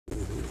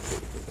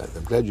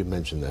I'm glad you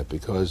mentioned that,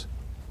 because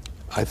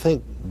I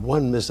think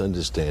one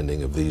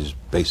misunderstanding of these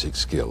basic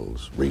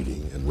skills,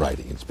 reading and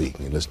writing and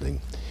speaking and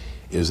listening,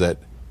 is that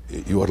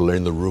you ought to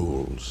learn the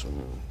rules.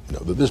 You know,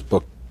 that this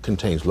book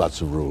contains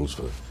lots of rules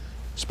for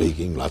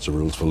speaking, lots of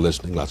rules for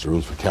listening, lots of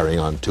rules for carrying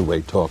on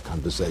two-way talk,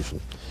 conversation.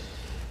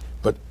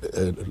 But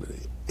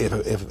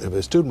if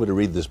a student were to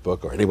read this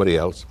book, or anybody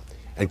else,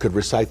 and could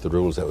recite the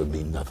rules, that would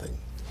mean nothing.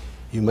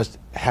 You must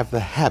have the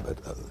habit.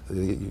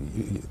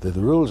 The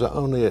rules are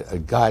only a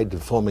guide to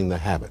forming the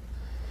habit.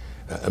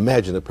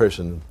 Imagine a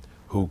person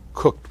who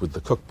cooked with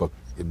the cookbook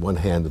in one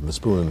hand and the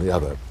spoon in the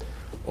other,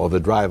 or the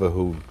driver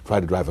who tried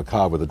to drive a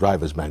car with a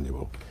driver's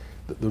manual.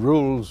 The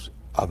rules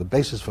are the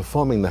basis for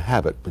forming the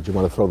habit, but you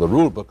want to throw the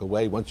rule book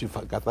away once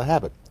you've got the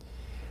habit.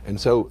 And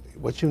so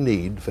what you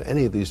need for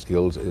any of these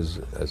skills is,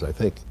 as I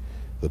think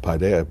the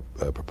Paideia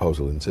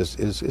proposal insists,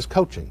 is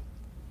coaching.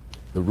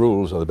 The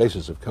rules are the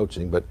basis of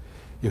coaching, but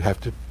you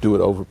have to do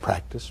it over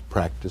practice,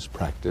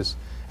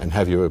 and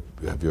have your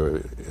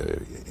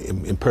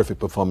imperfect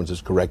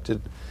performances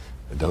corrected,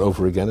 done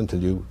over again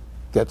until you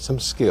get some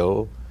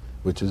skill,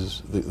 which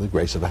is the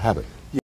grace of a habit.